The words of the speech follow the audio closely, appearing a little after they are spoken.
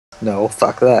No,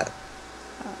 fuck that.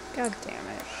 Oh, god damn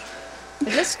it. I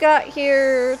just got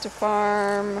here to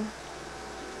farm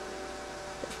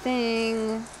the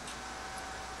thing.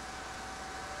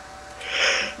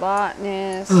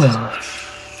 Botanist.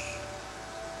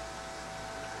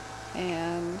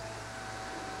 And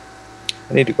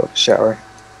I need to go to the shower.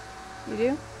 you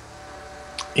do?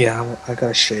 Yeah, I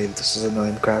gotta shave. This is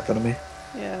annoying the crap out of me.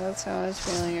 Yeah, that's how I was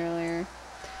feeling earlier.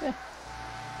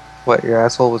 What, your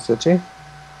asshole was itchy?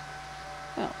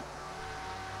 Oh.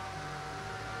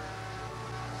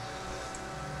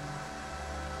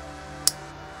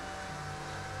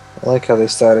 I like how they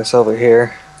start us over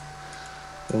here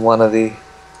in one of the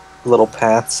little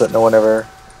paths that no one ever,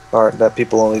 or that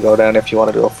people only go down if you want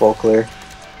to do a full clear.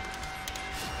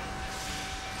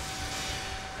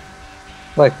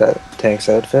 I like that tank's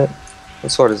outfit.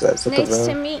 What sword is that? Is that the Nice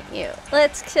to rune? meet you.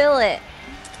 Let's kill it.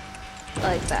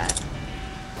 Like that.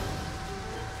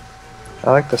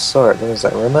 I like the sword. What is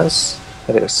that, Ruma's?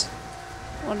 It is.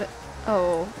 What?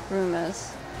 Oh,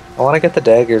 Rumas. I want to get the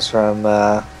daggers from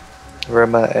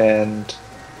Ruma and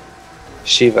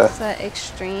Shiva. Is that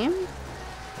extreme?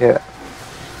 Yeah.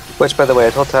 Which, by the way, I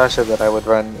told Tasha that I would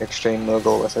run Extreme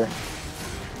Moogle with her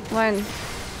When?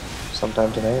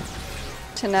 sometime tonight.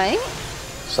 Tonight?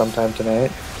 Sometime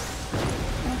tonight.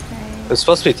 Okay. It was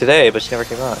supposed to be today, but she never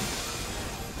came on.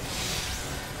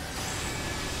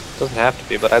 Doesn't have to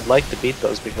be, but I'd like to beat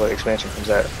those before the expansion comes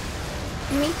out.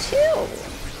 Me too.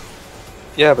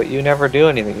 Yeah, but you never do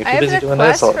anything. You're I too have busy a doing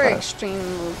this quest all the for time. extreme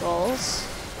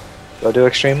Moogles. Go do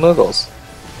Extreme Moogles.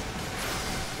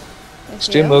 With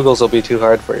Extreme you. Moogles will be too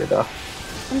hard for you, though.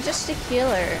 I'm just a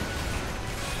healer.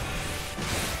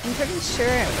 I'm pretty sure I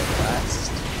have a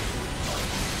quest.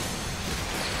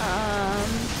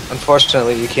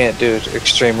 Unfortunately, you can't do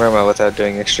Extreme Ruma without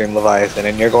doing Extreme Leviathan,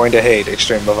 and you're going to hate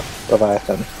Extreme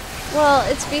Leviathan. Well,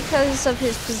 it's because of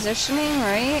his positioning,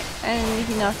 right? And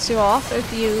he knocks you off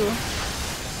if you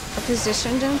are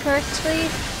positioned incorrectly.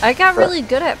 I got really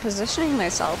good at positioning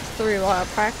myself through a lot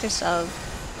of practice of,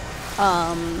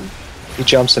 He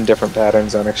jumps in different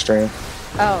patterns on Extreme.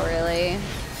 oh, really?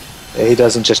 Yeah, he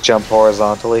doesn't just jump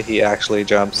horizontally, he actually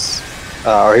jumps,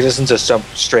 or he doesn't just jump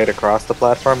straight across the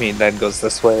platform, he then goes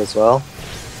this way as well.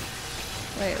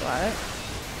 Wait, what?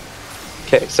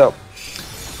 Okay, so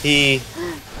he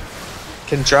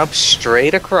can jump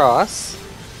straight across,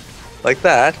 like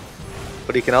that,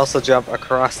 but he can also jump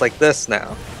across like this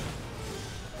now,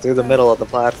 through the middle of the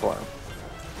platform.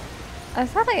 I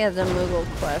thought I had the Moogle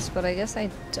quest, but I guess I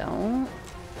don't.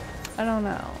 I don't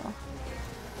know.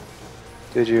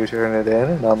 Did you turn it in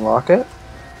and unlock it?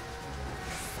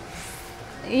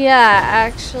 Yeah,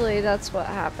 actually, that's what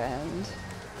happened.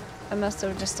 I must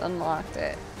have just unlocked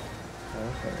it.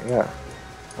 Okay, yeah.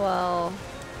 Well...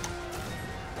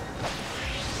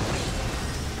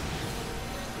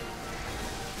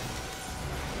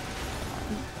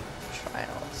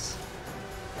 Trials.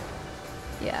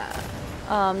 Yeah.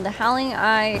 The Howling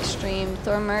Eye Extreme,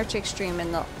 Thornmarch Extreme,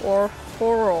 and the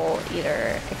Horror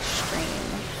Eater Extreme.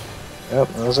 Yep,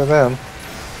 those are them.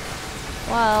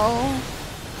 Well...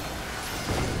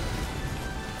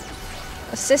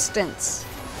 Assistance.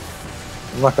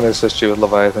 I'm not going to assist you with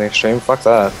Leviathan Extreme, fuck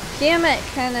that. Gamut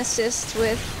can assist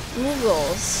with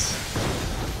Moogles.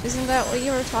 Isn't that what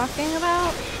you were talking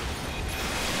about?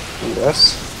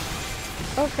 Yes.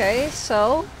 Okay,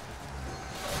 so...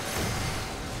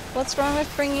 What's wrong with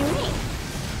bringing me?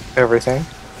 Everything.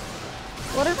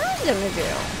 What am I gonna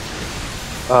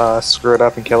do? Screw it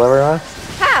up and kill everyone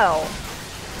How?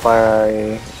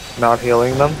 by not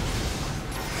healing them.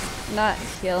 Not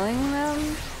healing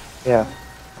them? Yeah.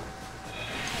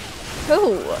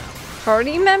 Who?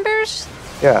 Party members?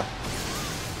 Yeah.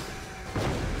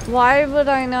 Why would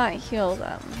I not heal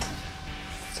them?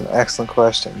 It's an excellent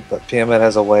question, but Tiamat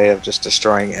has a way of just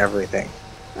destroying everything.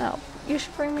 No, you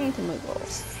should bring me to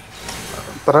Moogles.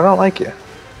 But I don't like you.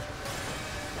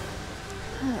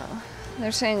 Oh,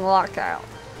 they're saying lockout.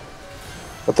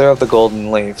 But they're of the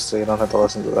golden leaf, so you don't have to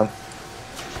listen to them.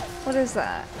 What is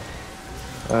that?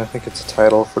 I think it's a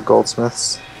title for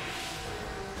goldsmiths.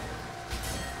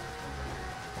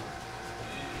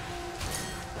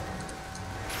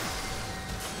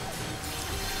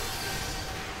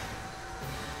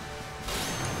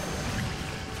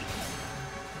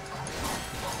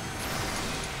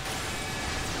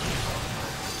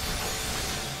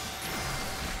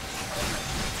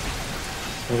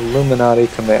 Illuminati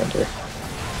Commander.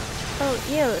 Oh,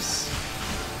 Eos.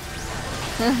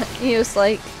 Eos,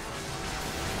 like,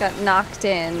 got knocked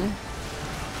in.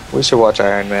 We should watch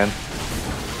Iron Man.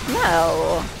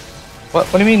 No.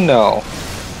 What do you mean no?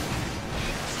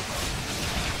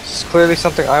 It's clearly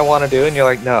something I want to do, and you're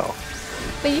like, no.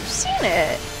 But you've seen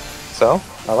it. So,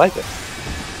 I like it.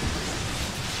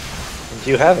 And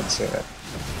you haven't seen it.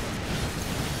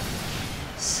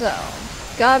 So,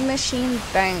 God Machine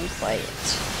Bang Fight.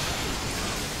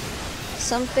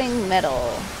 Something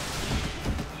metal.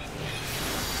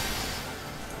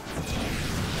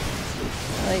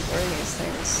 I like where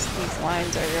these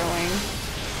lines are going.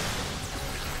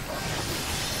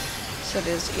 So it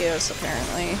is EOS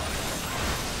apparently.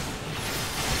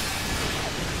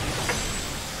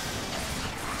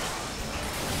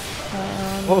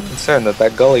 I'm a little concerned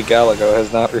that Gully Galago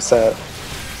has not reset.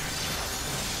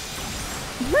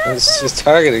 It's just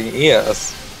targeting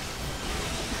EOS.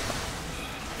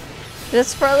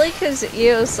 That's probably because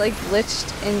EOS like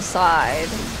glitched inside.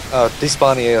 Oh,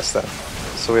 despawn EOS then,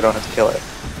 so we don't have to kill it.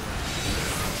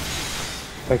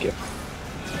 Thank you.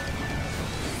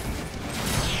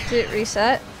 Did it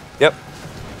reset? Yep.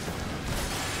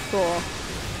 Cool.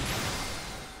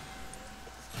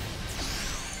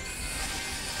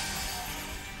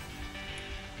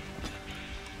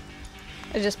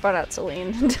 I just brought out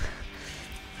Celine.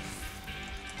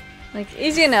 Like,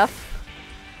 easy enough.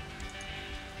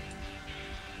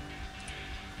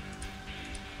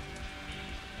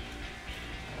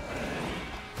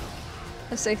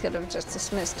 I guess they could have just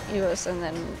dismissed EOS and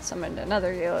then summoned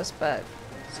another EOS, but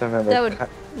So remember, that would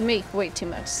make way too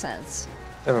much sense.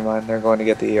 never mind, they're going to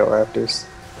get the EO Raptors.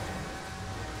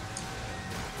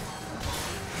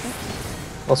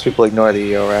 Most people ignore the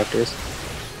EO Raptors.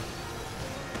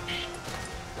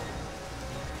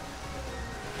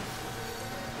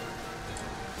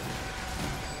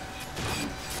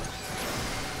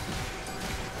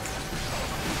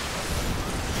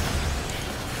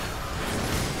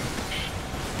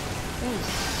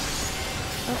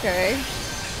 Okay.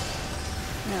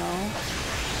 No.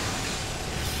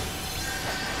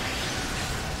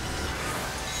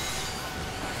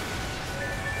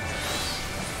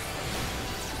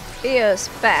 EOS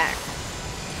back.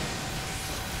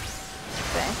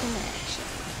 Back in action.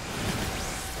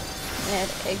 And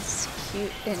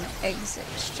execute an exit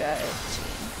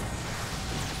strategy.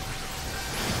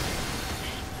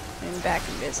 And back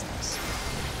in business.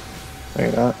 No,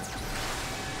 you're not.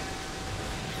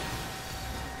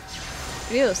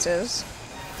 EOS is.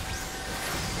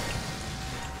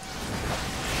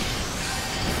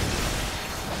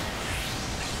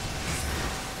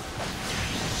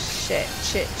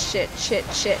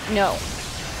 Shit. No.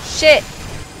 Shit!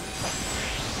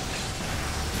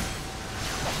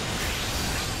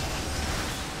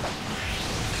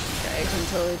 Okay, I can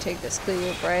totally take this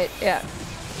cleave, right? Yeah.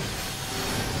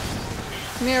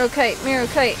 Mirror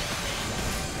kite.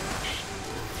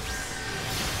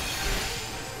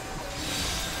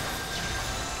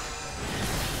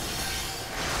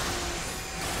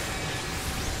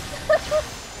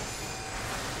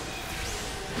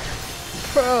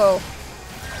 Pro.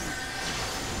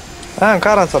 Ah, I'm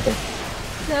caught on something.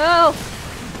 No!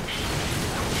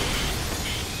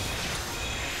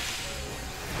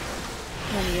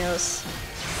 EOS.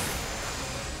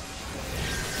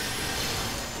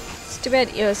 It's too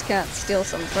bad EOS can't steal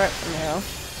some threat from you.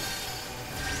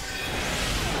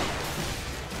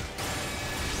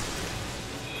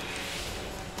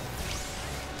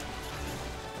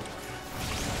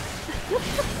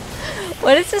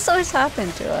 Why does this always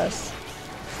happen to us?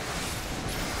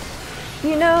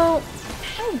 You know,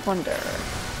 I wonder.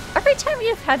 Every time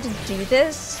you've had to do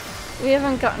this, we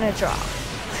haven't gotten a drop.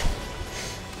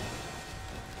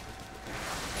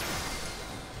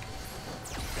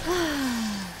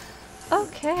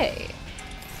 Okay.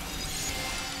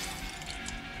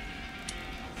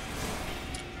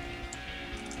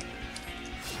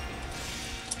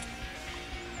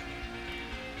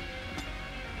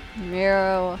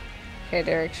 Miro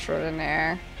hitter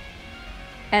extraordinaire.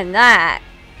 And that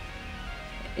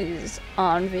is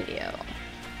on video.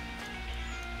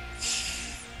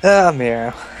 Ah,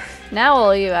 Miro. Now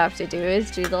all you have to do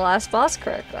is do the last boss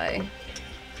correctly.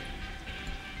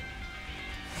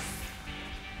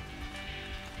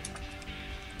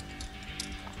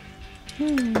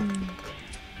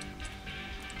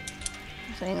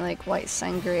 Something like white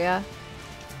sangria.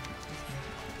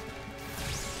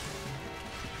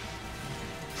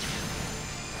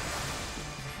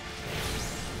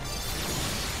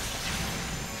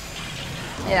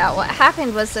 Yeah, what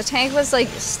happened was the tank was like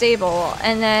stable,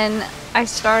 and then I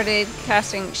started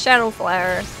casting Shadow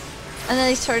Flare, and then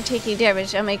they started taking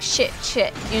damage. I'm like, shit,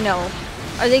 you know,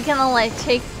 are they gonna like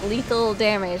take lethal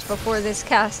damage before this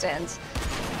cast ends?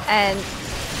 And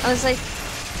I was like,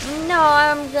 no,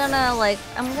 I'm gonna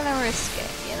risk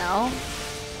it, you know?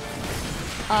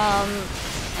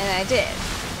 And I did.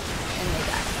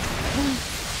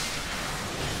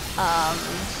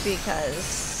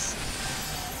 Because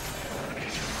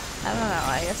I don't know,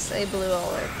 I guess they blew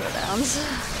all their cooldowns.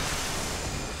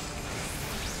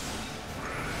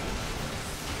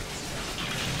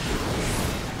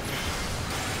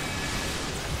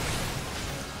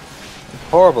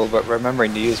 Horrible, but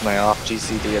remembering to use my off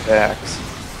GCD attacks.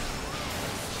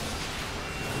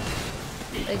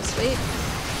 Big sweep.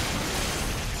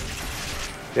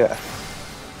 Yeah.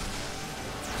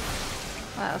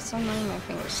 Wow, suddenly my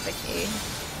finger's sticky.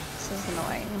 This is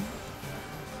annoying.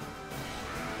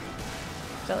 I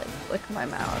have to like lick my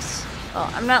mouse.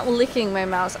 Oh, I'm not licking my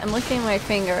mouse, I'm licking my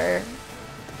finger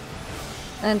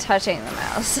and touching the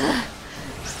mouse.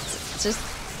 It's just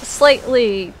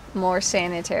slightly more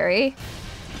sanitary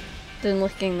than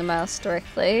licking the mouse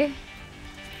directly.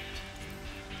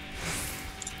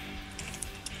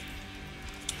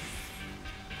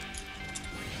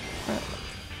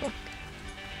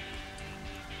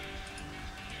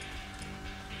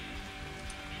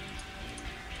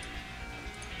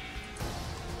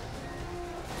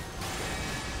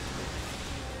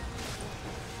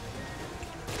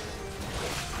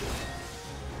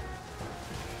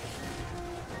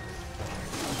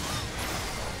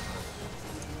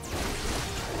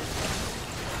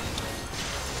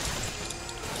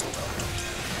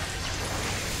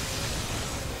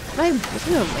 My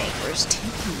video maker's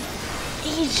taking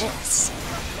ages.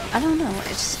 I don't know, it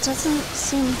just doesn't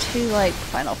seem to like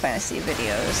Final Fantasy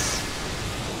videos.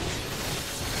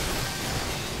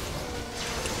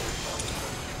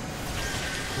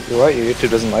 What? Your YouTube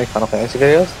doesn't like Final Fantasy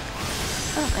videos?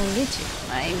 Oh, my YouTube,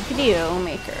 my video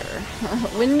maker.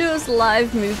 Windows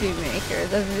Live Movie Maker,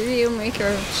 the video maker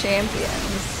of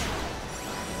champions.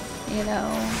 You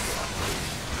know.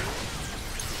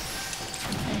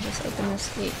 Can I just open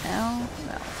this gate now?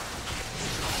 No.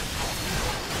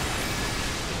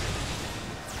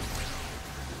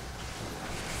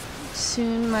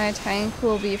 Soon my tank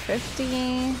will be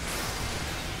 50.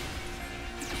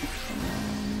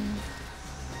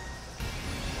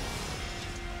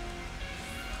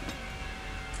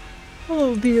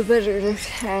 Oh, be a better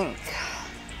tank.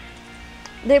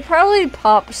 They probably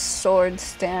pop sword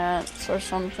stance or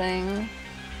something.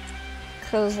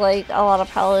 Because, like, a lot of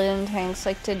paladin tanks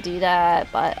like to do that.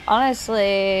 But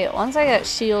honestly, once I got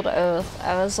Shield Oath,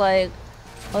 I was like,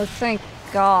 oh, thank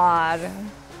God.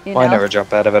 You Well, know? I never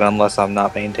jump out of it unless I'm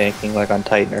not main tanking, like on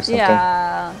Titan or something.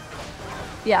 Yeah.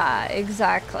 Yeah,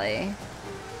 exactly.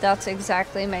 That's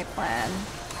exactly my plan.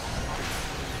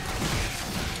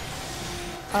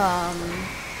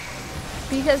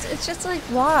 Because it's just like,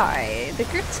 why? The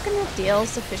group's gonna deal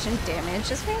sufficient damage,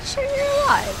 just make sure you're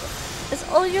alive. That's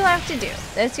all you have to do.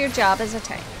 That's your job as a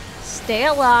tank. Stay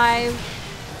alive,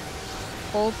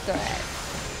 hold threat.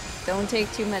 Don't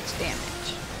take too much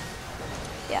damage.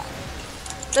 Yeah.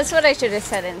 That's what I should have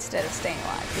said instead of staying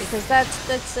alive, because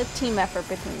that's a team effort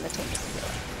between the teams.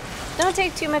 Don't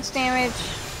take too much damage,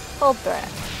 hold threat.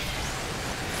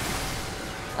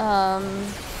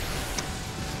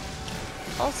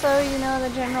 Also, you know, the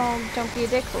general don't be a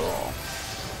dick rule.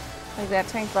 Like that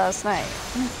tank last night.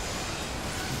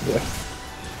 Yeah.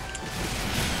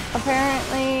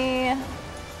 Apparently,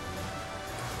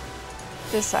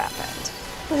 this happened.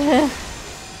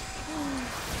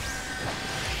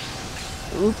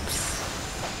 Oops.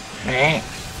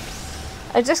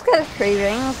 I just got a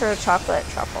craving for chocolate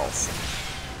truffles.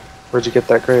 Where'd you get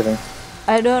that craving?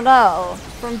 I don't know.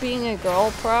 From being a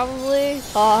girl, probably.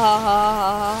 Ha ha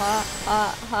ha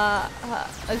ha ha ha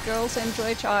ha. Girls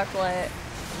enjoy chocolate.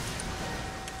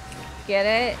 Get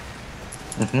it?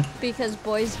 Mm-hmm. Because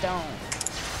boys don't.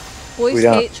 Boys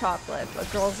hate chocolate, but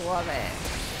girls love it.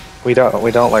 We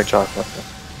don't like chocolate.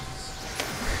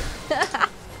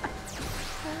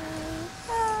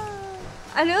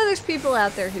 I know there's people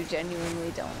out there who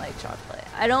genuinely don't like chocolate.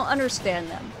 I don't understand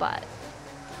them, but,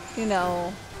 you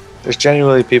know. There's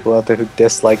genuinely people out there who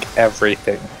dislike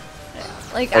everything. Yeah.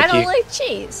 Like I don't like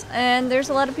cheese, and there's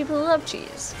a lot of people who love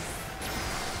cheese.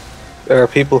 There are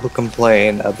people who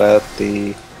complain about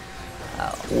the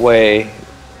way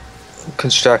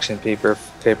construction paper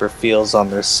feels on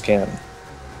their skin.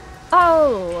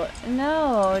 Oh,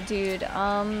 no, dude.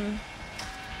 I'm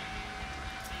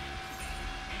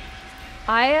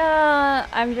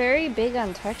very big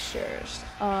on textures.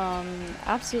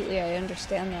 Absolutely, I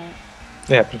understand that.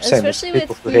 Yeah, I'm saying there's Especially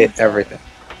people with who hate food, everything.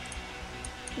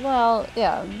 Well,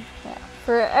 yeah.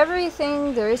 For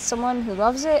everything, there is someone who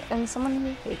loves it and someone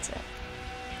who hates it.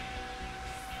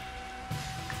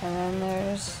 And then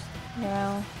there's, you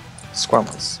know,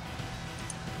 Squirmels.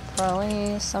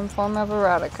 probably some form of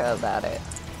erotica about it.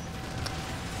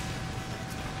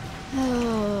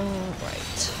 Oh,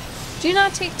 right. Do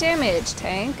not take damage,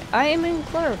 tank. I am in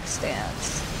cleric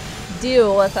stance.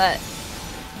 Deal with it.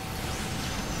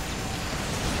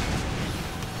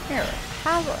 Here,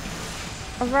 have a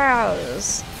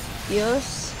arouse.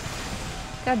 Yes.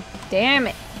 God damn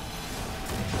it.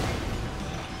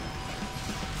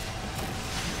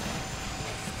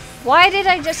 Why did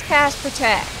I just cast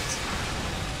protect?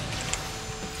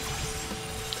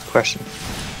 Question.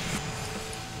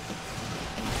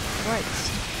 Right.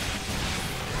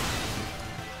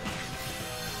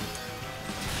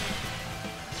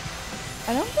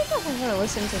 I don't think I've ever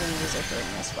listened to the music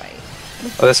during this fight.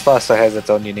 Oh, this Foster has its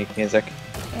own unique music.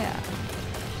 Yeah.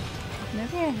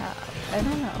 Maybe I have. I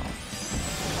don't know.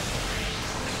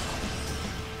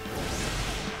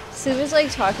 Sue was like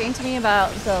talking to me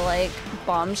about the like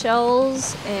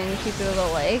bombshells in Keeper of the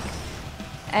Lake.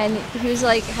 And he was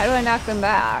like, how do I knock them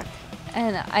back?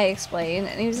 And I explained,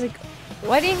 and he was like,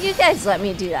 why didn't you guys let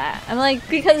me do that? I'm like,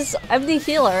 because I'm the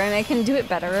healer and I can do it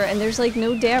better, and there's like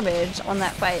no damage on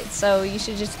that fight, so you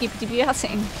should just keep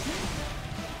DPSing.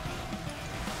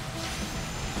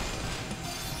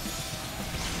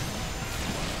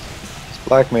 This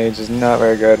Black Mage is not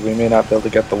very good. We may not be able to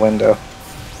get the window.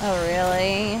 Oh,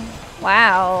 really?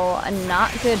 Wow, a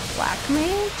not good black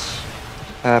mage?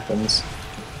 Happens.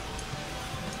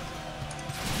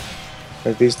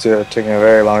 Like, these two are taking a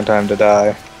very long time to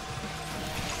die.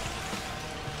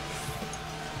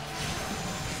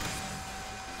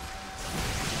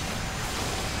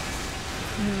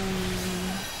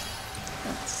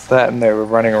 That and they were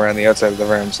running around the outside of the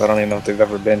room, so I don't even know if they've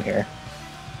ever been here.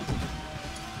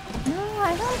 No,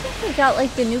 I don't think we got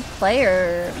like the new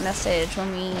player message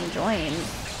when we joined.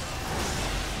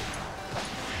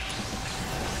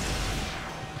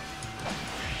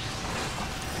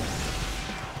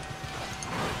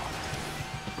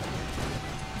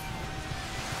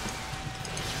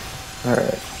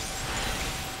 Alright.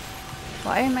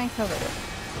 Why am I covered?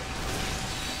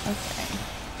 Okay.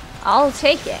 I'll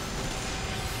take it.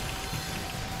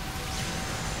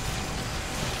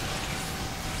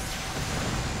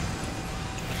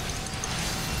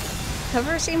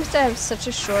 Cover seems to have such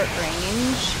a short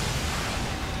range.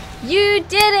 You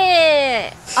did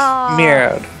it! Aww.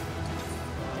 Mirrored.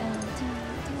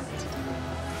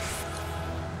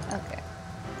 Okay.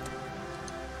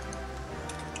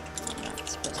 I'm not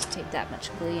supposed to take that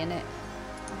much glee in it.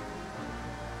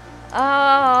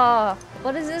 Oh,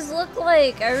 what does this look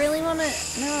like? I really want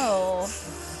to know.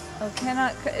 Oh,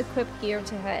 cannot equip gear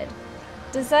to head.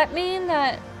 Does that mean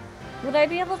that... Would I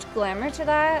be able to glamour to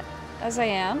that as I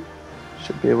am?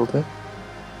 Should be able to.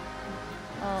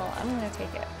 Oh, I'm gonna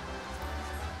take it.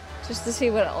 Just to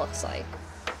see what it looks like.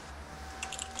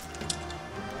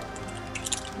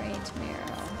 Great mirror.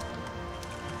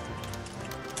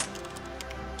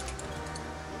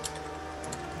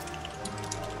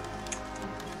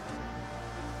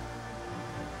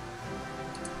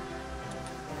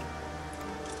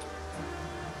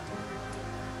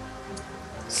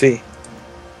 See.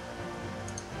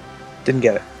 Didn't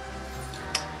get it.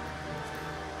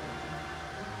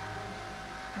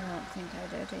 I don't think I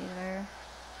did either.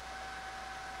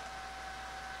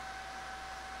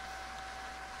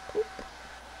 Poop.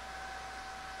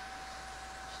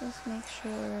 Just make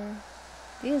sure.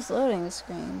 These loading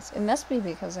screens. It must be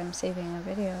because I'm saving a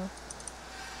video.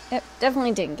 Yep,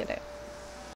 definitely didn't get it.